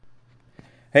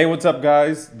Hey, what's up,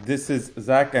 guys? This is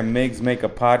Zach and Migs Make a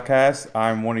Podcast.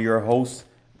 I'm one of your hosts,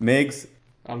 Migs.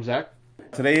 I'm Zach.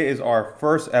 Today is our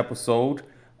first episode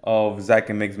of Zach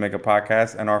and Migs Make a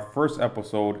Podcast, and our first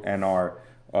episode and our,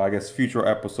 future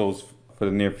episodes for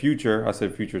the near future, I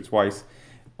said future twice,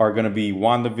 are going to be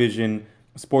WandaVision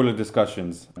spoiler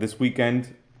discussions. This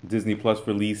weekend, Disney Plus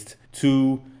released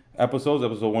two episodes,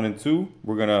 episode 1 and 2.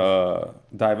 We're going to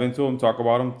dive into them, talk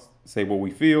about them, say what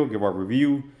we feel, give our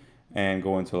review, and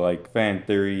go into like fan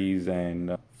theories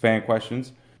and fan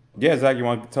questions. Yeah, Zach, you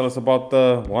want to tell us about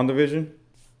the WandaVision?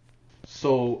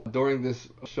 So during this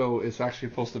show, it's actually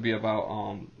supposed to be about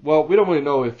well, we don't really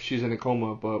know if she's in a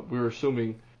coma, but we're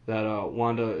assuming that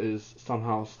Wanda is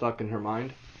somehow stuck in her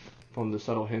mind from the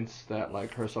subtle hints that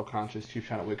like her subconscious keeps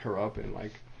trying to wake her up and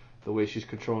like the way she's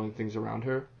controlling things around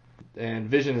her. And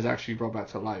Vision is actually brought back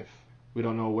to life. We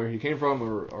don't know where he came from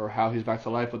or how he's back to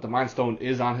life, but the Mind Stone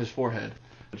is on his forehead.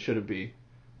 It should it be,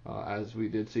 as we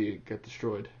did see it get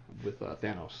destroyed with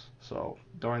Thanos. So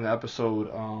during the episode,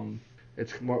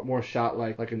 it's more shot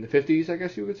like in the 50s, I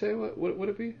guess you could say. What would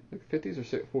it be? Like 50s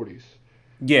or 40s?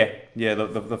 Yeah.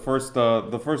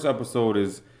 The first episode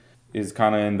is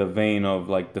kind of in the vein of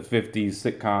like the '50s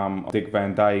sitcom Dick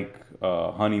Van Dyke,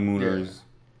 Yeah. Honeymooners.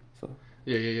 So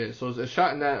Yeah. So it's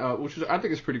shot in that, which is, I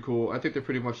think is pretty cool. I think they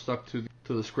pretty much stuck to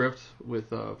the script with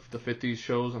the 50s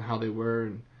shows and how they were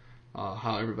and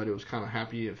how everybody was kind of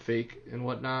happy and fake and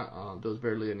whatnot. There was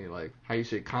barely any like how you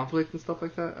say conflict and stuff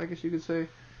like that. I guess you could say.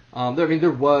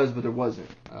 There was, but there wasn't.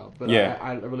 But yeah,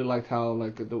 I really liked how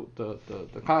like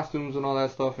the costumes and all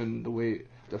that stuff and the way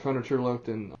the furniture looked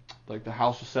and like the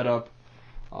house was set up.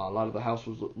 A lot of the house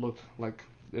looked like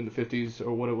in the 50s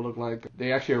or what it would look like.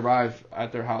 They actually arrived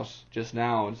at their house just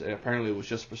now, and apparently it was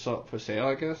just for sale,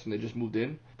 I guess, and they just moved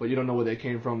in. But you don't know where they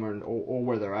came from or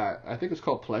where they're at. I think it's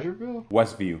called Pleasureville.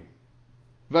 Westview.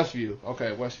 Westview.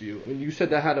 Okay, Westview. And you said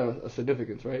that had a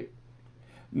significance, right?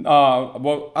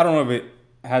 Well, I don't know if it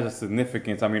has a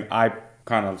significance. I mean, I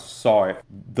kind of saw it.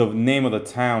 The name of the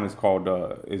town is called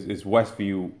is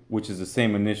Westview, which is the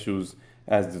same initials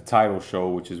as the title show,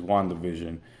 which is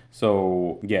WandaVision.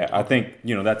 So yeah, I think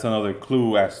that's another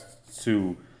clue as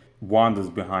to Wanda's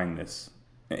behind this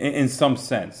in some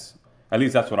sense. At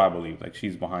least that's what I believe. Like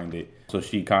she's behind it. So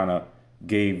she kind of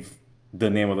gave the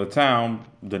name of the town,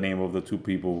 the name of the two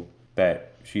people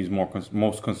that she's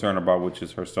most concerned about, which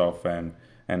is herself and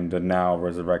the now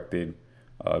resurrected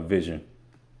Vision.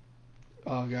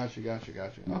 Oh, gotcha.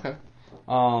 Okay.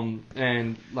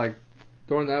 And like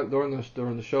during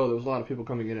the show, there was a lot of people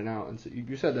coming in and out, and so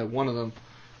you said that one of them,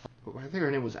 I think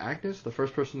her name was Agnes, the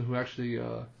first person who actually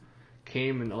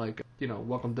came and like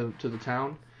welcomed them to the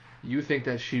town. You think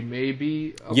that she may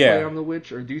be a play Yeah, on the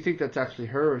witch, or do you think that's actually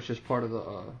her, or it's just part of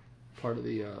the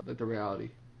like the reality?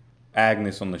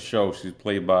 Agnes on the show. She's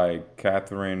played by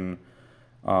Catherine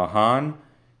Hahn.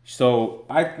 So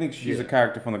I think she's a Yeah,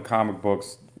 character from the comic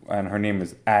books, and her name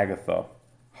is Agatha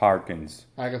Harkins.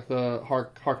 Agatha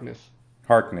Harkness.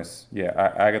 Harkness. Yeah,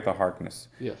 Agatha Harkness.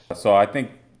 Yes. So I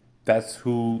think that's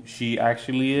who she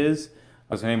actually is.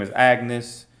 Her name is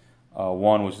Agnes,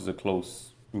 one which is a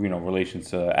close relation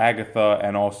to Agatha,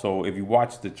 and also if you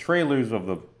watch the trailers of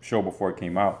the show before it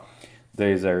came out,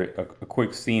 there's a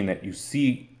quick scene that you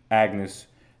see Agnes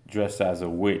dressed as a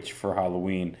witch for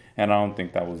Halloween, and I don't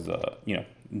think that was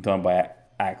done by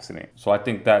accident. So I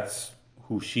think that's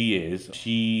who she is.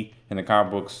 She in the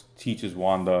comic books teaches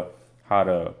Wanda how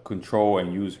to control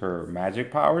and use her magic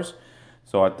powers.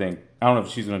 So I don't know if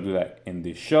she's gonna do that in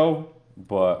this show,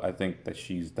 but I think that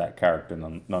she's that character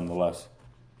nonetheless.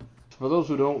 For those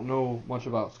who don't know much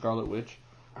about Scarlet Witch,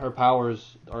 her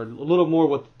powers are a little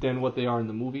more than what they are in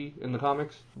the movie, in the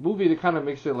comics. Movie, they kind of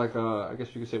makes it like I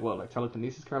guess you could say, like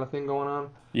telekinesis kind of thing going on.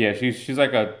 Yeah, she's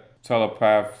like a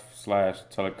telepath slash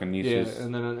Yeah, telekinesis.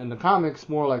 and then in the comics,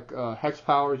 more like hex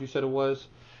powers, you said it was.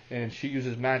 And she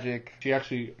uses magic. She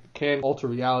actually can alter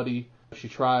reality if she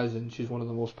tries, and she's one of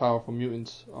the most powerful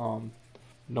mutants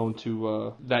known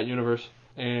to that universe.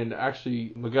 And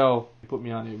actually, Miguel put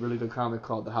me on a really good comic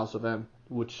called The House of M,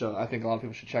 which I think a lot of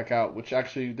people should check out. Which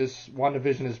actually, this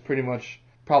WandaVision is pretty much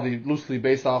probably loosely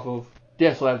based off of.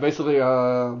 Yeah, so that's basically,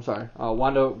 I'm sorry,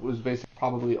 Wanda was basically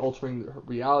probably altering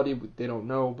reality. They don't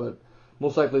know, but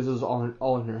most likely this is all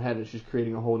in her head, and she's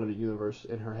creating a whole other universe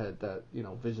in her head that,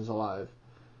 Vision's alive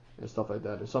and stuff like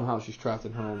that. And somehow she's trapped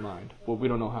in her own mind, but we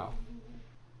don't know how.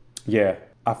 Yeah.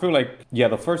 I feel like, yeah,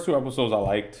 the first two episodes I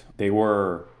liked. They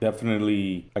were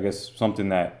definitely, I guess, something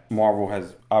that Marvel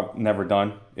has I've never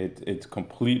done. It's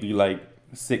completely like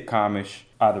sitcomish,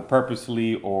 either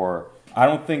purposely or I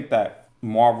don't think that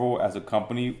Marvel as a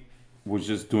company was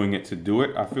just doing it to do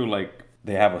it. I feel like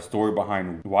they have a story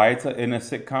behind why it's in a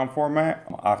sitcom format.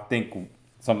 I think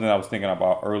something I was thinking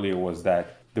about earlier was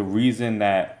that the reason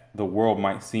that the world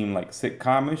might seem like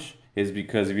sitcomish is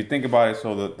because if you think about it,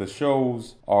 so the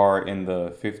shows are in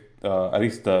the fifth, at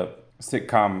least the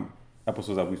sitcom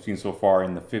episodes that we've seen so far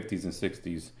in the 50s and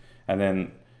 60s, and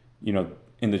then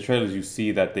in the trailers you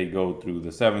see that they go through the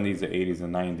 70s, the 80s,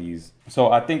 and 90s.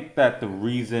 So I think that the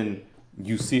reason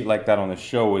you see it like that on the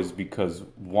show is because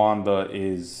Wanda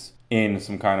is in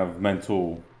some kind of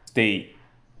mental state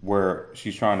where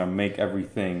she's trying to make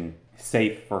everything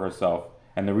safe for herself.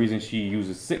 And the reason she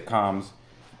uses sitcoms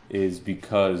is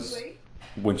because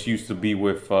when she used to be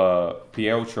with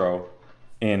Pietro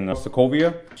in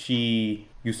Sokovia, she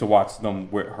used to watch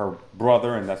them with her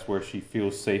brother, and that's where she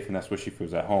feels safe and that's where she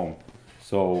feels at home.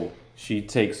 So she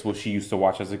takes what she used to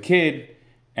watch as a kid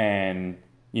and,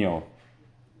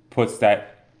 puts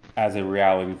that as a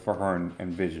reality for her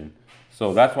and Vision.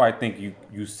 So that's why I think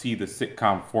you see the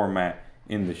sitcom format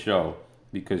in the show,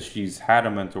 because she's had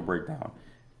a mental breakdown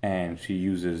and she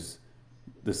uses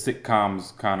the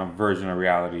sitcom's kind of version of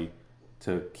reality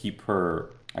to keep her,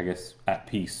 I guess, at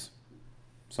peace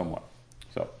somewhat.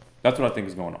 So that's what I think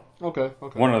is going on. Okay.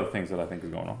 One of the things that I think is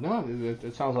going on. No,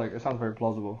 it sounds very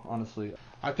plausible, honestly.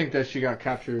 I think that she got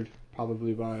captured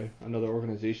probably by another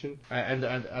organization. And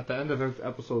at the end of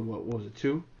episode, what was it,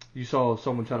 2? You saw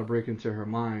someone try to break into her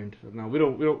mind. Now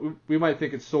we might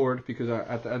think it's Sword because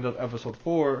at the end of episode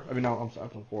 4,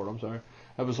 I'm sorry,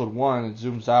 episode 1, it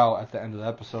zooms out at the end of the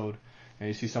episode, and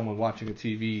you see someone watching a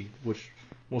TV, which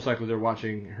most likely they're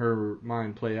watching her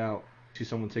mind play out. You see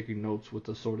someone taking notes with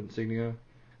the sword insignia,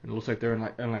 and it looks like they're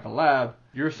in a lab.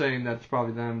 You're saying that's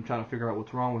probably them trying to figure out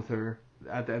what's wrong with her.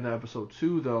 At the end of episode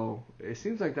 2, though, it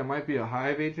seems like that might be a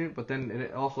Hive agent, but then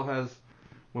it also has,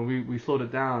 when we slowed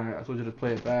it down, I told you to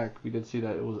play it back, we did see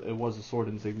that it was a sword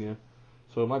insignia.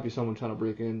 So it might be someone trying to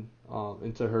break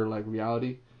into her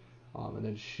reality. And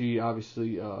then she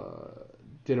obviously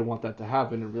didn't want that to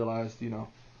happen and realized,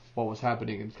 what was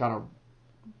happening, and kind of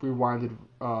rewinded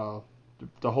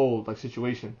the whole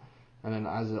situation. And then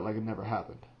as it never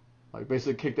happened.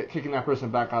 Basically kicking that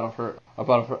person back out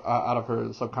of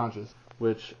her subconscious,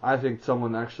 which I think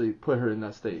someone actually put her in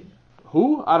that state.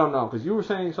 Who? I don't know, because you were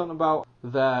saying something about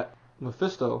that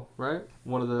Mephisto, right?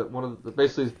 One of the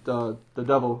basically the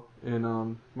devil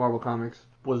in Marvel Comics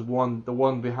was the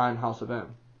one behind House of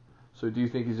M. So do you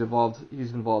think he's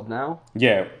involved now?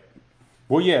 Yeah.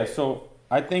 Well, yeah. So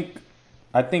I think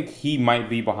he might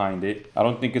be behind it. I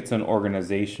don't think it's an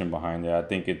organization behind it. I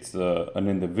think it's an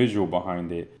individual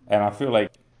behind it. And I feel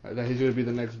like that he's going to be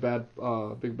the next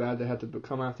big bad they have to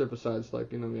come after. Besides,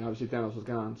 obviously Thanos was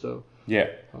gone. So yeah,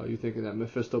 you thinking that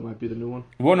Mephisto might be the new one?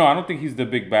 Well, no, I don't think he's the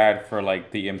big bad for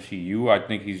the MCU. I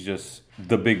think he's just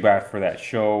the big bad for that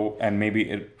show, and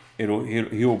maybe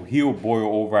he'll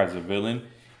boil over as a villain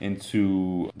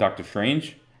into Doctor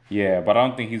Strange. Yeah, but I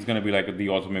don't think he's going to be the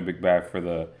ultimate big bad for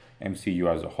the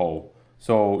MCU as a whole.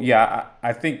 So yeah,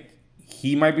 I think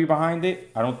he might be behind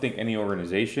it. I don't think any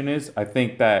organization is. I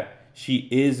think that she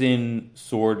is in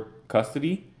Sword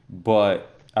custody,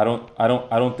 but I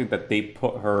don't think that they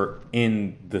put her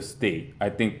in the state. I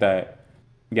think that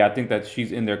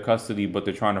she's in their custody, but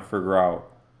they're trying to figure out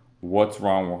what's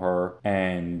wrong with her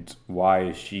and why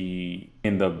is she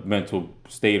in the mental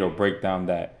state or breakdown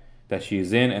that she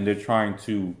is in, and they're trying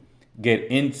to get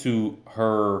into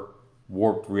her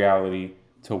warped reality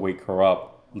to wake her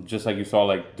up. Just like you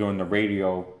saw during the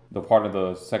radio, the part of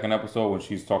the second episode when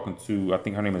she's talking to, I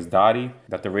think her name is Dottie,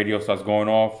 that the radio starts going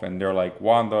off and they're like,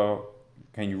 Wanda,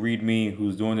 can you read me?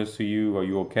 Who's doing this to you? Are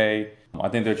you okay? I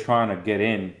think they're trying to get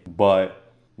in,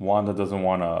 but Wanda doesn't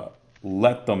want to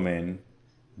let them in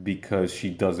because she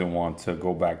doesn't want to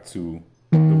go back to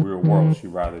the real world. She'd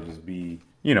rather just be,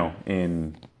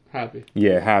 in happy.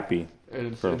 Yeah, happy.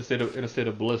 In a state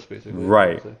of bliss, basically.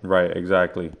 Right,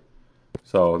 exactly.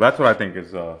 So that's what I think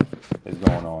is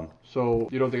going on. So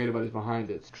you don't think anybody's behind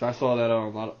it? Because I saw that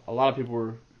a lot of people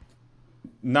were.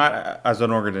 Not as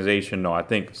an organization, no. I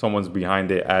think someone's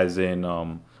behind it, as in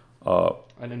an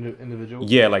individual.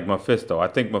 Yeah, like Mephisto. I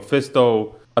think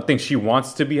Mephisto. I think she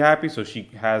wants to be happy, so she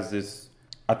has this.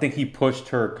 I think he pushed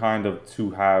her kind of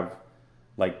to have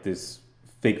this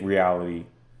fake reality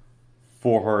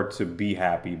for her to be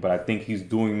happy, but I think he's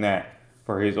doing that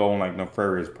for his own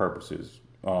nefarious purposes.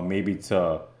 Maybe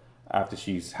to, after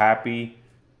she's happy,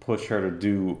 push her to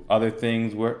do other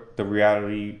things with the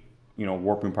reality,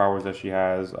 warping powers that she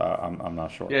has. I'm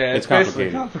not sure. Yeah, it's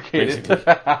complicated. Basically,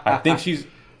 I think she's.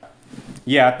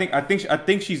 Yeah, I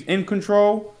think she's in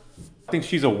control. I think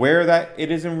she's aware that it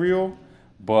isn't real,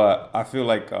 but I feel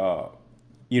like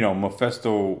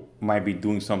Mephisto might be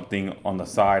doing something on the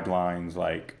sidelines,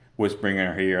 like whispering in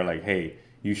her ear, like, "Hey,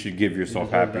 you should give You yourself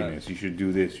deserve that. happiness. You should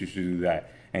do this. You should do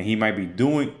that." And he might be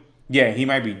doing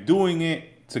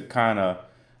it to kind of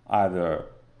either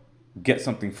get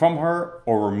something from her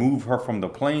or remove her from the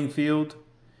playing field.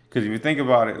 Because if you think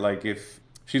about it, like if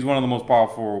she's one of the most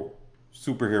powerful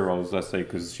superheroes, let's say,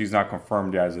 because she's not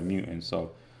confirmed as a mutant,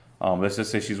 so let's just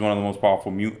say she's one of the most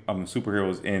powerful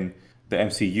superheroes in the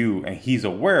MCU, and he's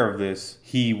aware of this,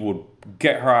 he would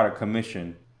get her out of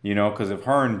commission. Because if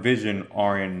her and Vision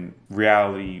are in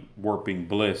reality warping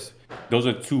bliss, those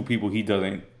are two people he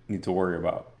doesn't need to worry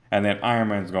about. And then Iron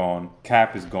Man's gone,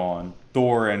 Cap is gone,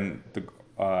 Thor and the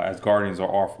Asgardians are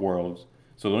off worlds.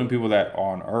 So the only people that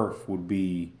are on Earth would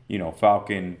be,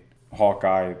 Falcon,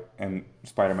 Hawkeye, and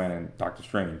Spider-Man and Doctor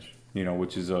Strange.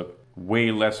 Which is a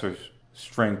way lesser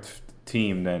strength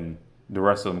team than the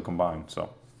rest of them combined. So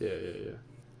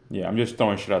yeah, I'm just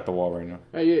throwing shit at the wall right now.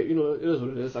 Yeah, it is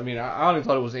what it is. I mean, I only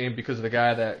thought it was aimed because of the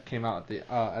guy that came out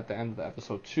at the end of the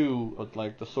episode 2.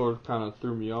 Like the sword kind of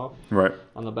threw me off. Right.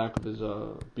 On the back of his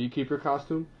beekeeper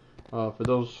costume. For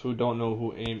those who don't know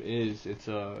who AIM is, it's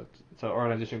an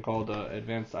organization called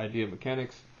Advanced Idea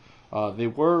Mechanics. They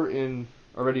were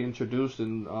already introduced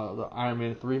in the Iron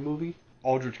Man 3 movie.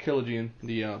 Aldrich Killian,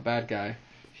 the bad guy,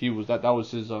 that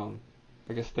was his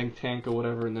I guess think tank or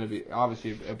whatever, and then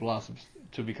it blossoms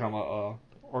to become a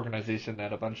organization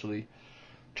that eventually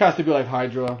tries to be like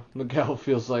Hydra. Miguel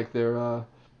feels like they're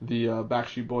the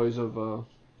Backstreet Boys of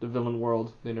the villain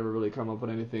world. They never really come up with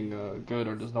anything good,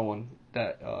 or there's no one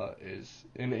that is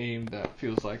in AIM that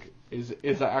feels like is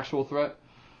an actual threat.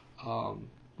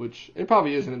 Which it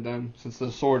probably isn't in them, since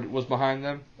the sword was behind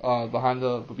them, behind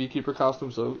the beekeeper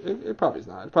costume. So it probably is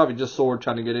not. It's probably just sword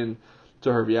trying to get in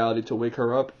to her reality to wake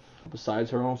her up, besides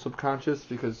her own subconscious,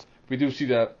 because we do see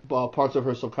that parts of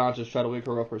her subconscious try to wake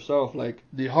her up herself, like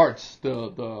the Hearts,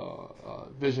 the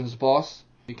Vision's boss.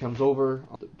 He comes over.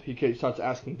 He starts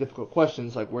asking difficult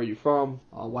questions like, "Where are you from?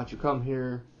 Why'd you come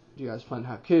here? Do you guys plan to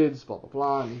have kids? Blah blah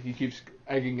blah." And he keeps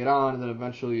egging it on, and then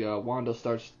eventually Wanda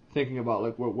starts thinking about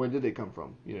like where did they come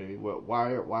from? You know what I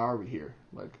mean? Why are we here?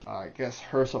 Like I guess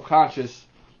her subconscious,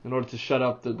 in order to shut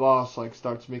up the boss, like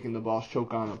starts making the boss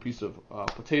choke on a piece of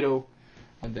potato,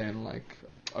 and then like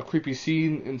a creepy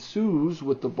scene ensues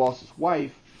with the boss's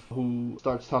wife, who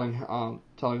starts telling her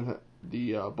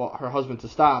husband to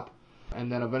stop,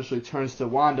 and then eventually turns to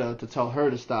Wanda to tell her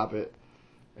to stop it.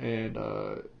 And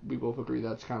we both agree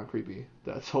that's kind of creepy.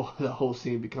 The whole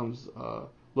scene becomes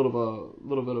little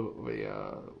bit of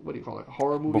a what do you call it? A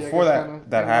horror movie. Before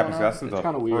that happens, that's the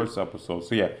first episode.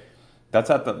 So yeah, that's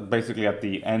basically at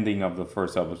the ending of the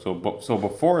first episode. But so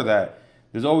before that,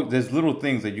 there's little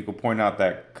things that you could point out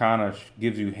that kind of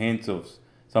gives you hints of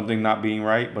something not being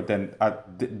right. But then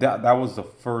that was the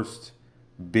first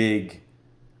big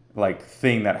like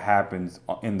thing that happens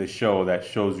in the show that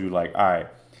shows you like, all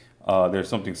right, there's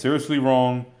something seriously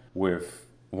wrong with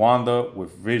Wanda,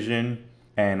 with Vision,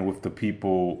 and with the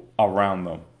people around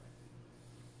them.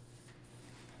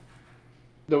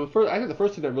 I think the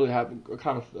first thing that really happened,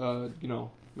 kind of,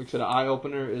 makes it an eye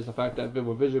opener, is the fact that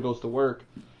when Vision goes to work,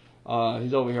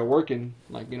 he's over here working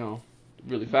like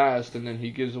really fast, and then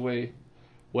he gives away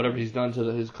whatever he's done to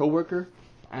his coworker,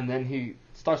 and then he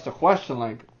starts to question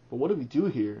like, well, what do we do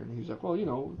here? And he's like, well,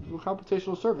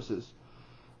 computational services.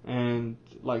 And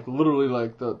like literally,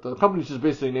 like the company's just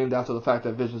basically named after the fact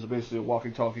that Vision's basically a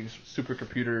walking, talking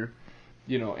supercomputer,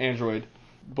 android.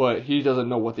 But he doesn't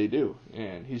know what they do,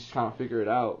 and he's trying to figure it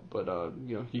out. But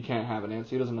he can't have an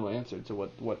answer. He doesn't know the answer to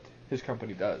what his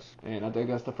company does. And I think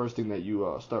that's the first thing that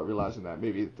you start realizing that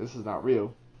maybe this is not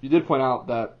real. You did point out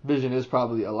that Vision is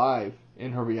probably alive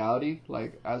in her reality,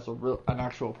 like as an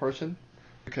actual person,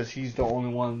 because he's the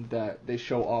only one that they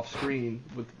show off screen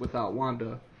without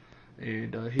Wanda.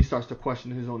 And he starts to question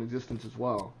his own existence as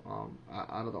well,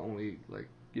 out of the only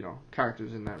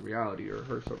characters in that reality, or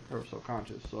her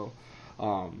subconscious. So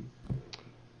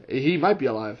he might be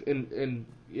alive in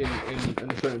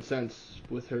a certain sense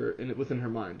within her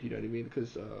mind. You know what I mean?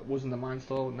 Because wasn't the Mind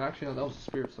Stone? Actually, no, that was the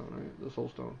Spirit Stone, right? The Soul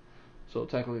Stone. So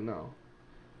technically, no.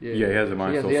 Yeah, he has a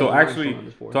Mind Stone. So actually,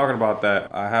 talking about that,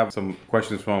 I have some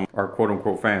questions from our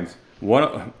quote-unquote fans. One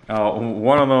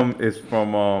of them is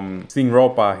from Sin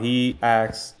Ropa. He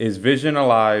asks, "Is Vision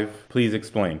alive? Please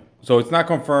explain." So it's not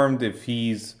confirmed if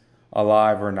he's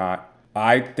alive or not.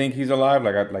 I think he's alive,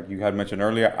 like you had mentioned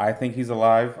earlier. I think he's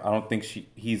alive. I don't think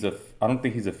he's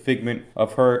a figment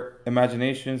of her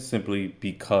imagination, simply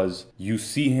because you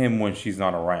see him when she's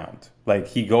not around. Like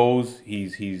he goes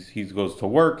to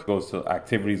work, goes to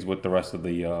activities with the rest of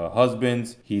the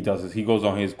husbands. He goes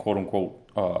on his quote unquote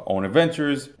own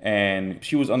adventures, and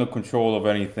she was under control of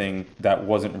anything that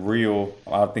wasn't real.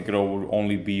 I think it would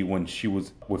only be when she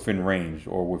was within range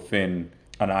or within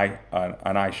an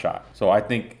eye shot. So I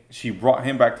think she brought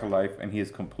him back to life, and he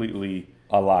is completely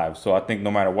alive. So I think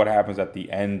no matter what happens at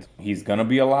the end, he's gonna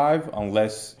be alive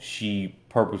unless she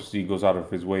purposely goes out of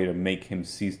his way to make him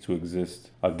cease to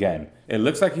exist again. It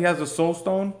looks like he has a soul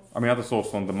stone. I mean, not the soul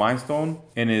stone, the mind stone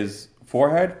in his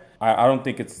forehead. I don't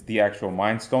think it's the actual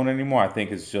mind stone anymore. I think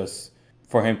it's just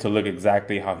for him to look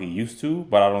exactly how he used to,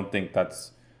 but I don't think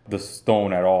that's the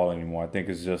stone at all anymore. I think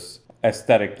it's just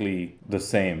aesthetically the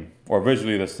same or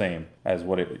visually the same as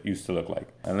what it used to look like.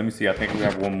 And let me see, I think we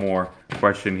have one more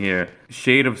question here.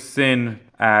 Shade of Sin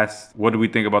asked, what do we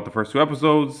think about the first 2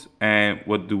 episodes and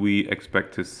what do we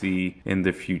expect to see in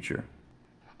the future?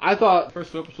 I thought the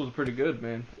first 2 episodes were pretty good,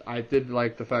 man. I did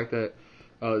like the fact that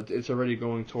it's already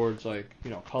going towards, like,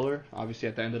 color. Obviously,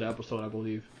 at the end of the episode, I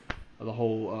believe, the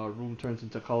whole room turns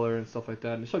into color and stuff like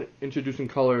that. And they started introducing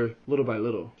color little by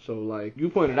little. So, like, you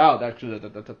pointed out, actually,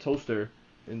 that the toaster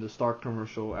in the Stark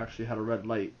commercial actually had a red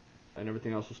light. And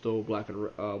everything else was still black and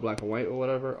white or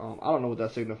whatever. I don't know what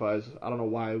that signifies. I don't know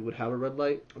why it would have a red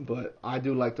light, but I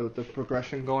do like the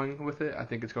progression going with it. I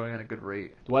think it's going at a good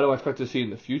rate. What do I expect to see in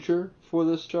the future for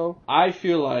this show? I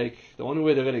feel like the only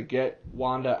way they're gonna get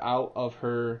Wanda out of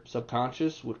her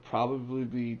subconscious would probably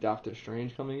be Doctor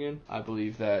Strange coming in. I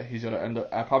believe that he's gonna end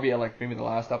up probably at like maybe the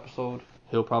last episode.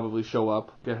 He'll probably show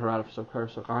up, get her out of her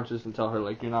subconscious, and tell her,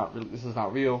 like, this is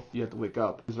not real. You have to wake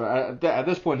up. At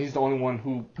this point, he's the only one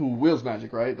who wields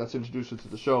magic, right? That's introduced into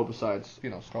the show besides,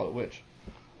 Scarlet Witch.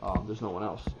 There's no one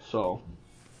else. So,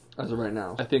 as of right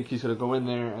now, I think he's gonna go in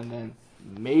there, and then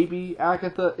maybe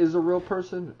Agatha is a real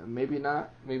person, maybe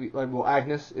not. Maybe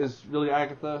Agnes is really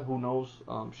Agatha. Who knows?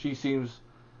 She seems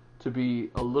to be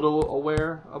a little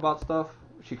aware about stuff.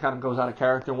 She kind of goes out of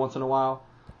character once in a while.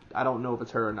 I don't know if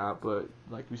it's her or not, but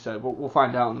like we said, we'll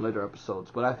find out in later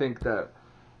episodes. But I think that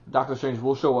Doctor Strange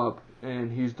will show up, and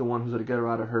he's the one who's going to get her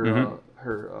out of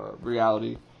her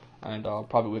reality, and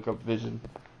probably wake up Vision.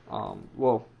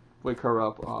 Wake her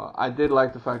up. I did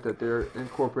like the fact that they're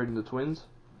incorporating the twins,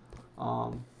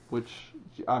 which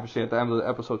obviously at the end of the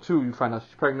episode 2, you find out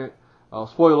she's pregnant.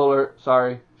 Spoiler alert,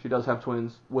 sorry, she does have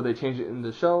twins. Will they change it in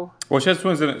the show? Well, she has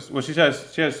twins in it. Well, she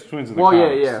has twins in the comics.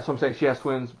 Well, yeah. So I'm saying she has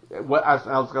twins. What I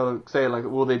was gonna say, like,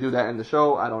 will they do that in the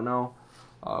show? I don't know.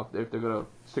 If they're gonna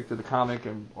stick to the comic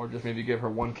or just maybe give her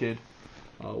one kid,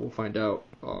 we'll find out.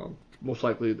 Most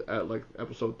likely at like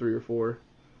episode 3 or 4,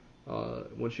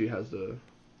 when she has the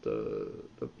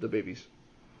babies.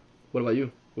 What about you?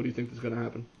 What do you think is gonna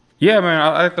happen? Yeah, man,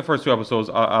 I like the first 2 episodes.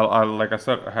 I like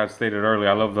I had stated earlier,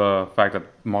 I love the fact that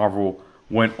Marvel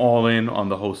went all in on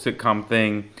the whole sitcom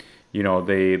thing.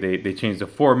 They changed the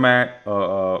format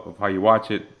of how you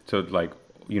watch it to, like,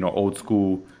 old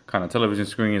school kind of television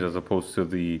screens as opposed to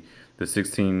the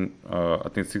 16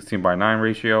 by 9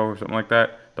 ratio or something like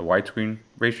that, the widescreen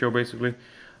ratio basically.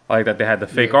 I like that they had the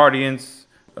fake audience,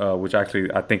 which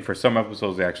actually I think for some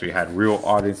episodes they actually had real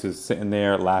audiences sitting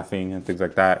there laughing and things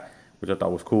like that, which I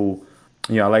thought was cool.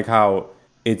 I like how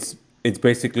it's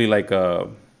basically like a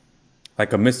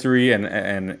mystery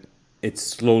and it's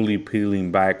slowly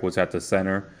peeling back what's at the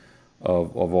center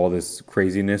of all this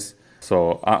craziness.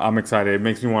 So I'm excited. It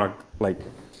makes me want to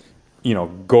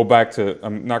go back to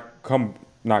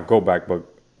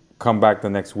come back the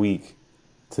next week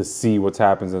to see what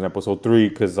happens in episode 3,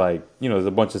 because there's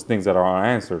a bunch of things that are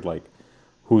unanswered, like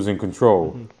who's in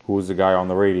control, who's the guy on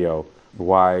the radio,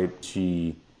 why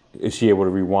is she able to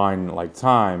rewind like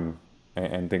time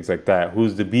and things like that?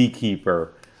 Who's the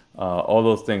beekeeper? All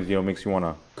those things, makes you want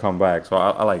to come back. So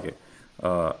I like it.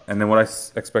 And then what I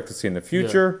expect to see in the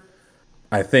future,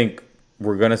 I think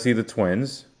we're gonna see the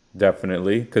twins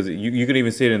definitely, because you can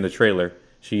even see it in the trailer.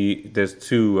 There's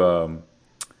 2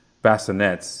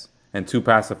 bassinets and 2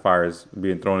 pacifiers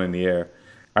being thrown in the air.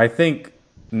 I think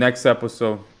next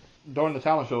episode. During the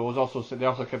talent show, it was they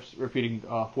also kept repeating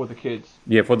for the kids.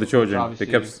 Yeah, for the children. They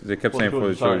kept saying for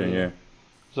the children. Yeah.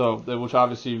 So, which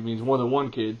obviously means more than one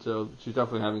kid. So she's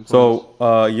definitely having twins. So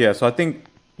so I think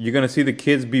you're gonna see the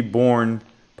kids be born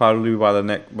probably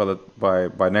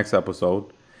by next episode,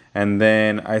 and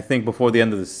then I think before the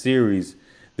end of the series,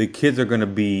 the kids are gonna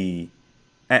be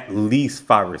at least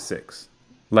 5 or 6,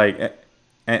 like,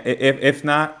 if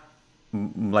not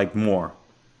like more.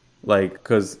 Like,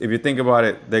 because if you think about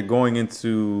it, they're going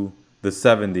into the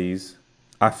 70s.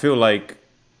 I feel like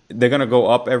they're going to go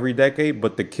up every decade,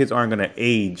 but the kids aren't going to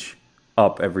age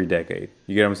up every decade.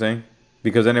 You get what I'm saying?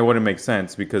 Because then it wouldn't make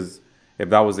sense, because if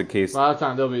that was the case... A lot of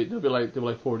time, they'll be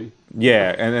like 40.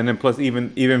 Yeah, and then plus even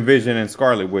Vision and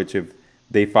Scarlet Witch, if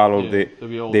they follow Yeah, the they'll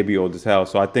be old. they be old as hell.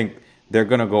 So I think they're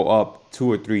gonna go up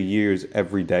 2 or 3 years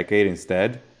every decade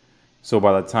instead. So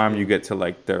by the time you Yeah, get to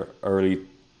like the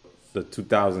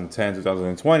 2010,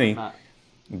 2020, not.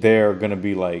 they're gonna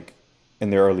be like in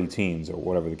their early teens or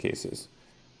whatever the case is,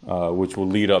 which will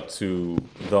lead up to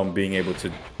them being able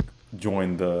to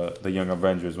join the Young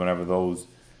Avengers whenever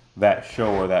that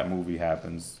show or that movie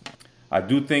happens. I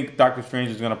do think Doctor Strange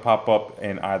is gonna pop up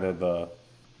in either the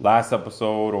last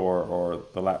episode or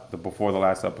the before the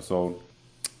last episode.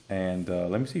 And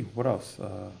let me see what else.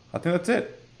 I think that's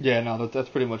it. Yeah, no, that's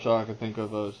pretty much all I could think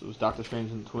of. Was Doctor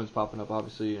Strange and the twins popping up,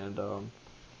 obviously, and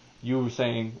you were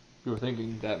saying you were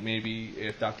thinking that maybe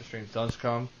if Doctor Strange does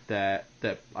come, that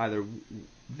either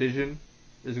Vision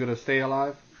is gonna stay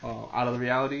alive out of the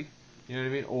reality, you know what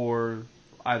I mean, or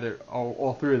either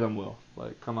all three of them will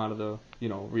like come out of the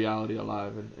reality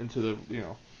alive and into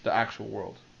the actual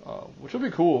world, which will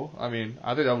be cool. I mean,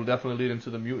 I think that will definitely lead into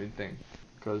the mutant thing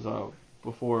because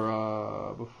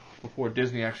before before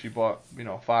Disney actually bought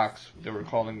Fox, they were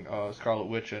calling Scarlet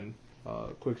Witch and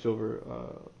Quicksilver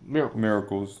miracles.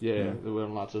 Miracles. Yeah, Yeah. they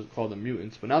weren't allowed to call them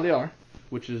mutants, but now they are,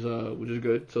 which is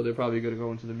good. So they're probably gonna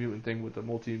go into the mutant thing with the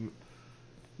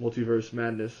multiverse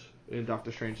madness in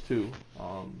Doctor Strange 2.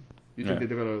 You think Yeah. that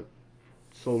they're gonna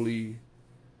slowly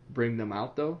bring them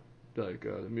out though, like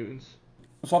the mutants?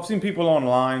 So I've seen people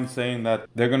online saying that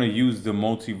they're gonna use the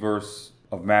multiverse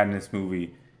of madness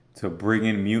movie to bring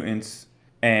in mutants,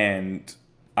 and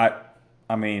I,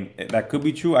 I mean that could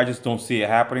be true. I just don't see it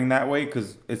happening that way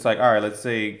because it's like, all right, let's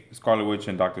say Scarlet Witch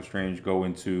and Doctor Strange go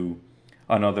into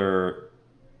another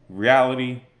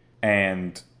reality,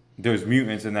 and there's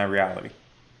mutants in that reality.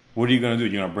 What are you gonna do?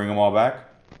 You're gonna bring them all back?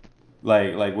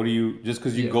 Like what do you just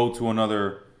because you Yeah. go to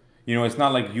another, it's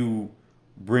not like you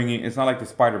bringing it's not like the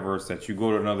Spider Verse that you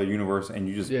go to another universe and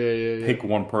you just Yeah, yeah, yeah. pick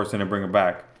one person and bring it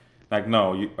back. Like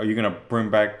no, are you gonna bring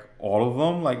back all of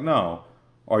them? Like no,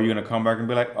 or are you gonna come back and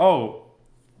be like, oh,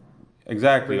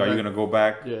 exactly? Bring Are you back. gonna go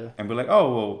back Yeah. and be like,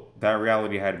 oh well, that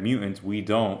reality had mutants, we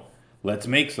don't. Let's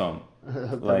make some.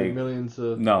 There'll be Like millions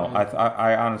of. no,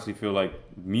 I honestly feel like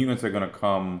mutants are gonna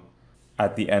come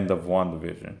at the end of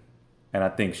WandaVision, and I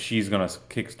think she's gonna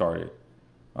kickstart it.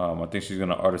 I think she's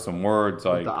gonna utter some words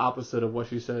Like the like, opposite of what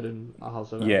she said in A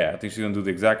House of M. yeah, I think she's gonna do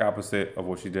the exact opposite of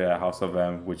what she did at House of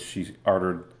M, which she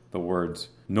uttered the words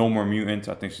 "No more mutants."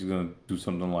 I think she's gonna do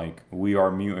something like "We are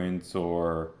mutants"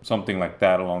 or something like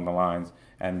that along the lines,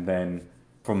 and then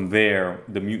from there,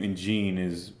 the mutant gene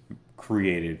is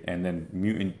created, and then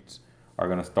mutants are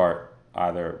gonna start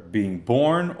either being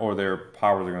born or their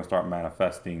powers are gonna start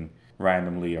manifesting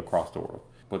randomly across the world.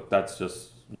 But that's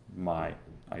just my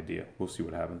idea. We'll see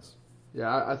what happens.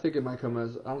 Yeah, I think it might come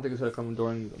as. I don't think it's gonna come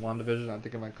during WandaVision. I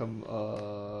think it might come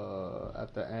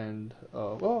at the end.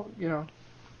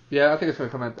 Yeah, I think it's gonna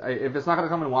come at. If it's not gonna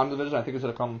come in WandaVision, I think it's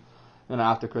gonna come in an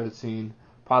after credit scene,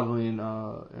 probably in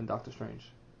Doctor Strange.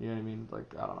 You know what I mean?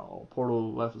 Like I don't know, a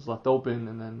portal is left open,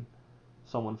 and then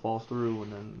someone falls through,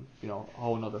 and then a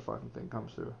whole another fucking thing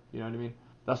comes through. You know what I mean?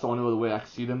 That's the only other way I can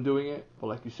see them doing it. But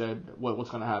like you said, what's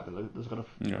gonna happen? Like, there's gonna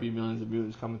Yeah. be millions of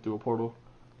mutants coming through a portal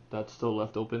that's still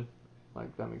left open.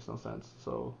 Like that makes no sense.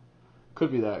 So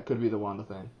could be that. Could be the Wanda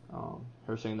thing.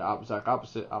 Her saying the exact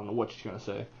opposite. I don't know what she's gonna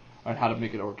say and how to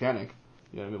make it organic.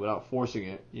 You know what I mean? Without forcing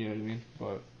it. You know what I mean?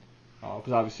 But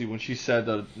because obviously when she said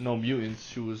that no mutants,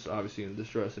 she was obviously in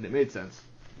distress, and it made sense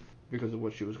because of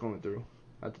what she was going through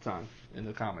at the time in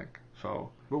the comic.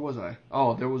 So where was I?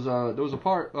 Oh, there was a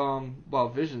part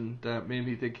about Vision that made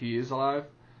me think he is alive.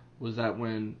 Was that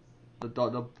when the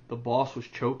boss was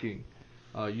choking?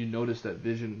 You noticed that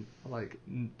Vision like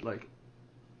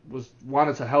was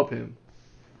wanted to help him,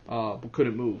 but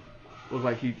couldn't move. It was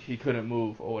like he couldn't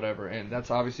move or whatever, and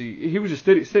that's obviously he was just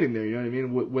sitting there. You know what I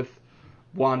mean? With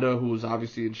Wanda, who was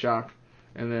obviously in shock,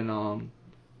 and then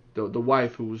the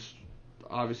wife, who was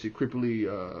obviously creepily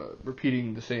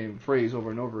repeating the same phrase over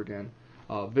and over again.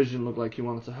 Vision looked like he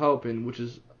wanted to help, and which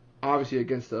is obviously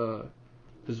against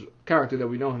his character that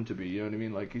we know him to be. You know what I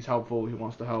mean? Like he's helpful, he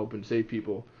wants to help and save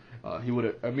people. He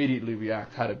would immediately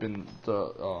react had it been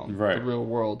the real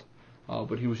world,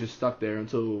 but he was just stuck there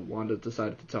until Wanda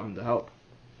decided to tell him to help.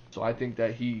 So I think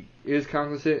that he is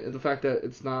cognizant of the fact that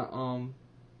it's not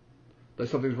that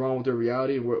something's wrong with their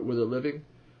reality where they're living,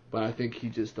 but I think he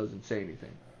just doesn't say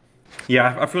anything.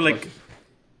 Yeah, I feel like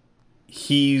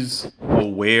he's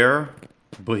aware,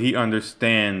 but he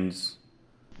understands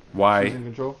why. She's in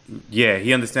control. Yeah,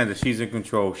 he understands that she's in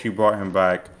control. She brought him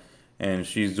back, and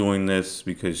she's doing this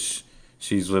because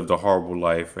she's lived a horrible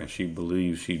life, and she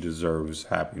believes she deserves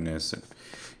happiness.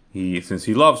 And since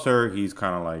he loves her, he's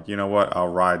kind of like, you know what?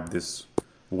 I'll ride this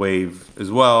wave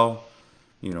as well.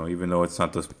 Even though it's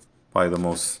not probably the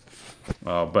most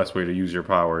best way to use your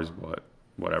powers, but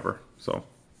whatever. So,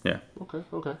 yeah.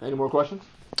 Okay. Any more questions?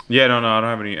 Yeah, no, I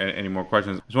don't have any more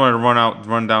questions. Just wanted to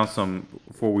run down some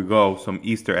before we go, some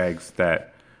Easter eggs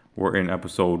that were in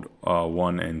episode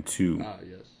 1 and 2.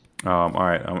 Yes. All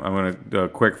right, I'm gonna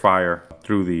quick fire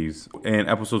through these. In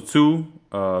episode 2,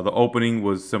 the opening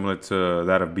was similar to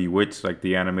that of Bewitched, like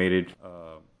the animated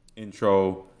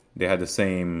intro. They had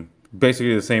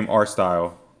basically the same art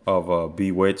style of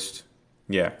Bewitched.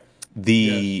 Yeah,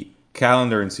 the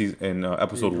calendar in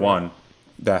episode 1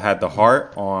 that had the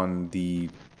heart on the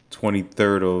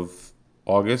 23rd of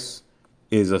August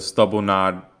is a stubble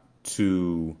nod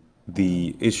to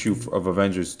the issue of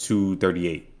Avengers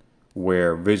 238,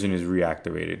 where Vision is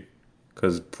reactivated.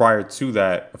 Because prior to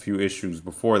that, a few issues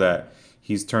before that,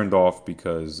 he's turned off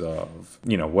because of,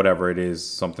 whatever it is,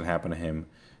 something happened to him.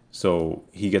 So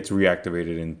he gets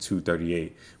reactivated in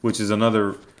 238, which is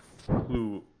another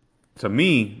clue to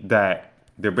me that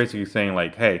they're basically saying,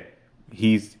 like, hey,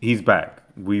 he's back.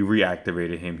 We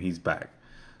reactivated him. He's back.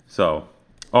 So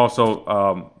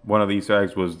also, one of the Easter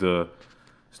eggs was the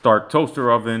Stark toaster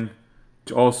oven.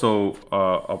 Also,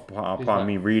 upon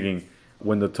me reading,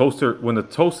 when the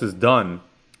toast is done,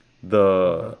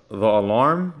 the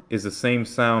alarm is the same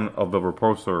sound of the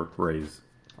repulsor rays.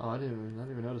 Oh, I didn't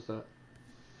even notice that.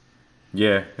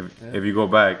 Yeah, if you go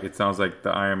back, it sounds like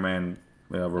the Iron Man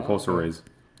repulsor rays.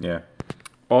 Yeah.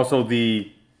 Also,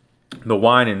 the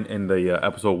wine in the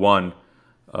episode 1,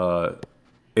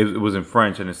 it was in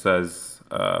French, and it says,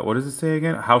 what does it say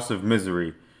again? House of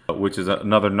Misery, which is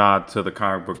another nod to the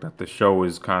comic book that the show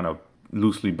is kind of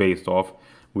loosely based off,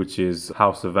 which is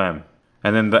House of M.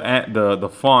 And then the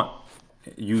font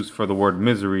used for the word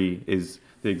misery is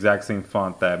the exact same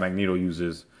font that Magneto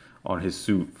uses on his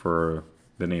suit for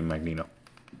the name Magneto.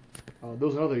 There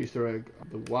was another Easter egg.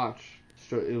 The watch.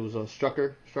 It was a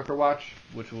Strucker watch,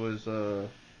 which was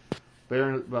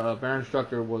Baron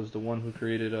Strucker was the one who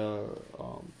created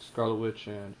Scarlet Witch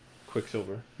and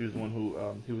Quicksilver. He was the one who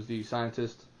he was the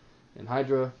scientist in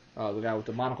Hydra, the guy with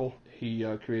the monocle. He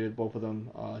created both of them.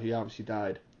 He obviously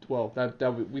died. Well,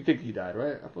 we think he died,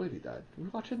 right? I believe he died. Did we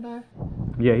watch him die?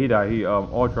 Yeah, he died.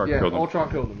 Ultron killed him.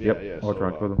 Ultron killed him. Yeah.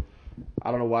 Ultron killed him.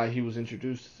 I don't know why he was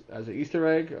introduced as an Easter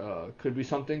egg. Could be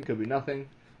something, could be nothing.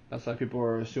 That's why people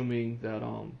are assuming that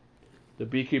the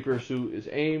Beekeeper suit is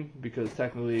AIM, because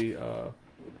technically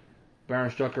Baron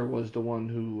Strucker was the one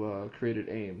who created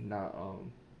AIM, not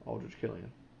Aldrich Killian.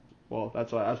 Well,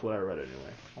 that's what I read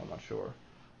anyway. I'm not sure,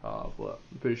 but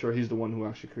I'm pretty sure he's the one who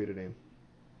actually created AIM.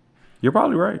 You're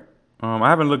probably right. I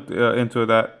haven't looked into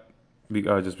that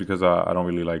just because I don't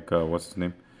really like what's his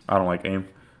name. I don't like AIM,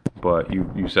 but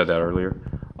you said that earlier.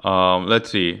 Let's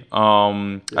see.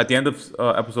 At the end of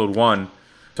episode 1,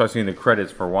 start seeing the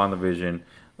credits for WandaVision.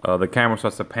 The camera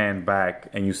starts to pan back,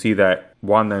 and you see that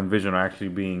Wanda and Vision are actually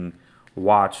being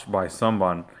watched by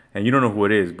someone, and you don't know who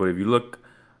it is. But if you look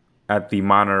at the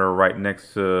monitor right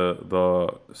next to the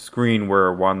screen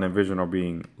where Wanda and Vision are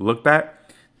being looked at,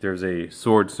 there's a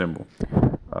sword symbol.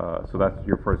 So that's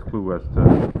your first clue as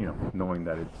to knowing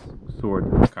that it's sword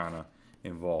that's kind of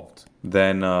involved.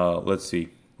 Then let's see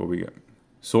what we got.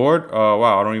 Sword.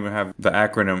 Wow, I don't even have the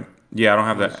acronym. Yeah, I don't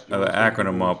have the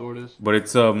acronym up, but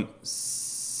it's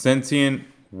Sentient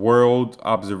World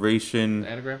Observation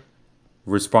Anagram?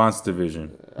 Response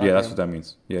Division. Yeah, that's what that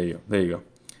means. Yeah, there you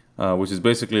go. Which is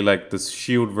basically like the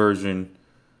SHIELD version,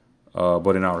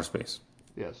 but in outer space.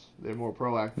 Yes, they're more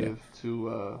proactive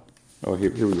to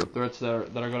here we go. threats that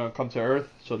are going to come to Earth,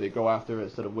 so they go after it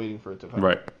instead of waiting for it to come.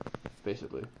 Right.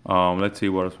 Basically. Let's see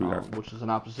what else we got. Which is an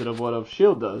opposite of what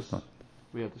SHIELD does. Huh.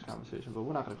 We had this conversation, but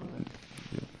we're not going to go there.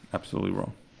 Yeah, absolutely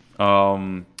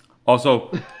wrong. Also,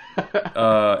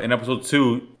 in episode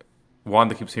 2,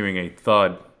 Wanda keeps hearing a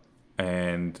thud,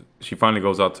 and she finally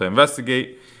goes out to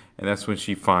investigate, and that's when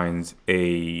she finds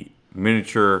a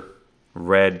miniature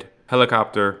red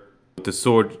helicopter with the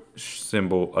sword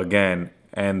symbol again,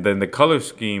 and then the color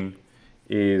scheme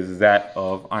is that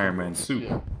of Iron Man's suit.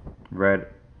 Yeah. Red,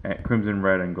 crimson,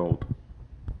 red, and gold.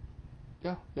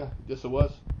 Yeah, yes it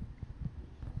was.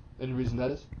 Any reason that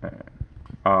is?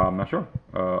 I'm not sure.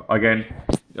 Again,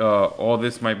 all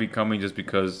this might be coming just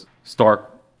because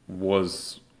Stark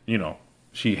was,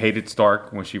 she hated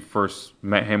Stark when she first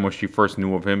met him, when she first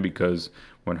knew of him, because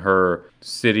when her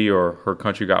city or her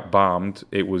country got bombed,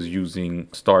 it was using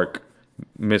Stark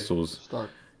missiles. Stark.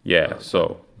 Yeah,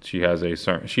 so she had a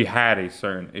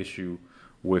certain issue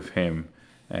with him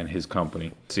and his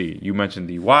company. Let's see, you mentioned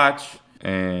the watch,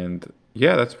 and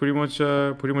yeah, that's pretty much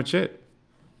it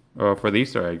for the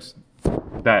Easter eggs.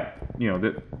 That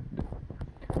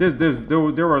there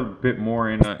were a bit more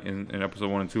in episode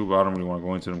 1 and 2, but I don't really want to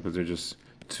go into them because they're just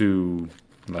too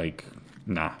like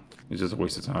nah. It's just a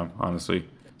waste of time, honestly.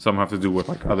 Some have to do with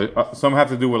like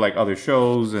other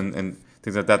shows and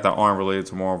things like that aren't related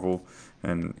to Marvel,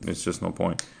 and it's just no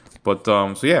point. But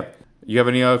so yeah, you have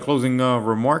any closing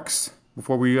remarks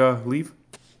before we leave?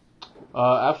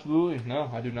 Absolutely. No,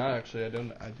 I do not actually. I do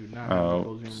not have any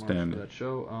closing remarks Standard. for that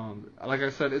show. Like I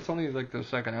said, it's only like the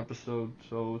second episode,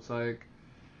 so it's like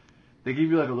they give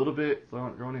you like a little bit.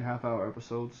 They're only half-hour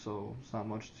episodes, so it's not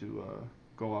much to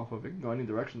go off of. It can go any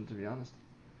direction, to be honest.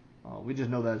 We just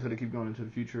know that it's gonna keep going into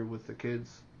the future with the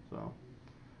kids, so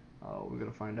we're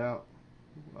gonna find out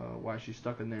why she's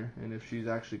stuck in there and if she's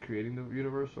actually creating the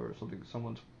universe or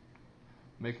someone's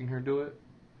making her do it.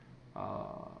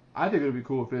 I think it would be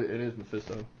cool if it is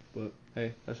Mephisto, but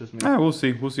hey, that's just me. Yeah, we'll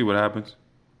see. We'll see what happens.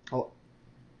 Oh,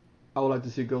 I would like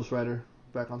to see Ghost Rider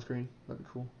back on screen. That'd be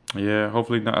cool. Yeah,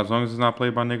 hopefully not, as long as it's not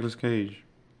played by Nicolas Cage.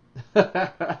 You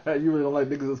really don't like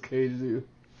Nicolas Cage, do you?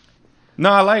 No,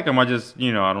 I like him. I just,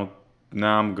 I don't.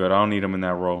 Nah, I'm good. I don't need him in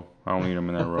that role. I don't need him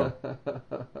in that role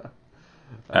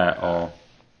at all.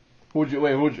 Who would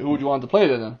you want to play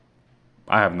then?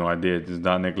 I have no idea. It's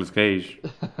not Nicolas Cage.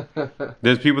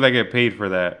 There's people that get paid for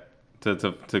that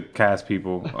to cast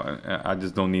people. I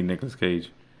just don't need Nicolas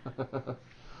Cage.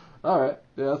 All right.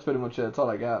 Yeah, that's pretty much it. That's all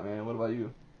I got, man. What about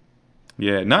you?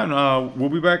 Yeah, we'll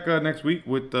be back next week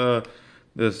with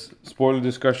this spoiler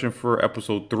discussion for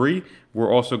episode 3.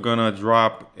 We're also gonna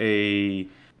drop a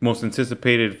most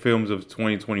anticipated films of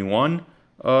 2021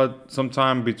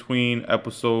 sometime between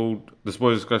the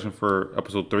spoiler discussion for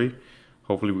episode 3.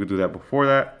 Hopefully we can do that before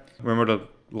that. Remember to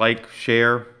like,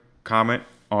 share, comment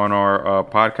on our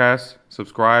podcast,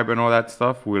 subscribe, and all that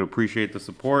stuff. We'd appreciate the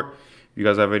support. If you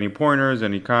guys have any pointers,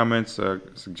 any comments,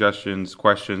 suggestions,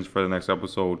 questions for the next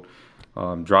episode,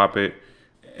 drop it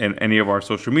in any of our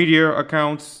social media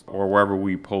accounts or wherever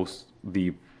we post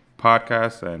the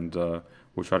podcast, and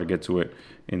we'll try to get to it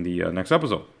in the next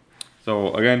episode.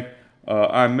 So again,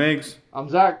 I'm Migs. I'm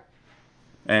Zach.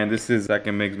 And this is Zach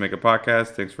and Migs Make a Podcast.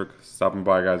 Thanks for stopping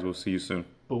by, guys. We'll see you soon.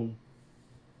 Boom.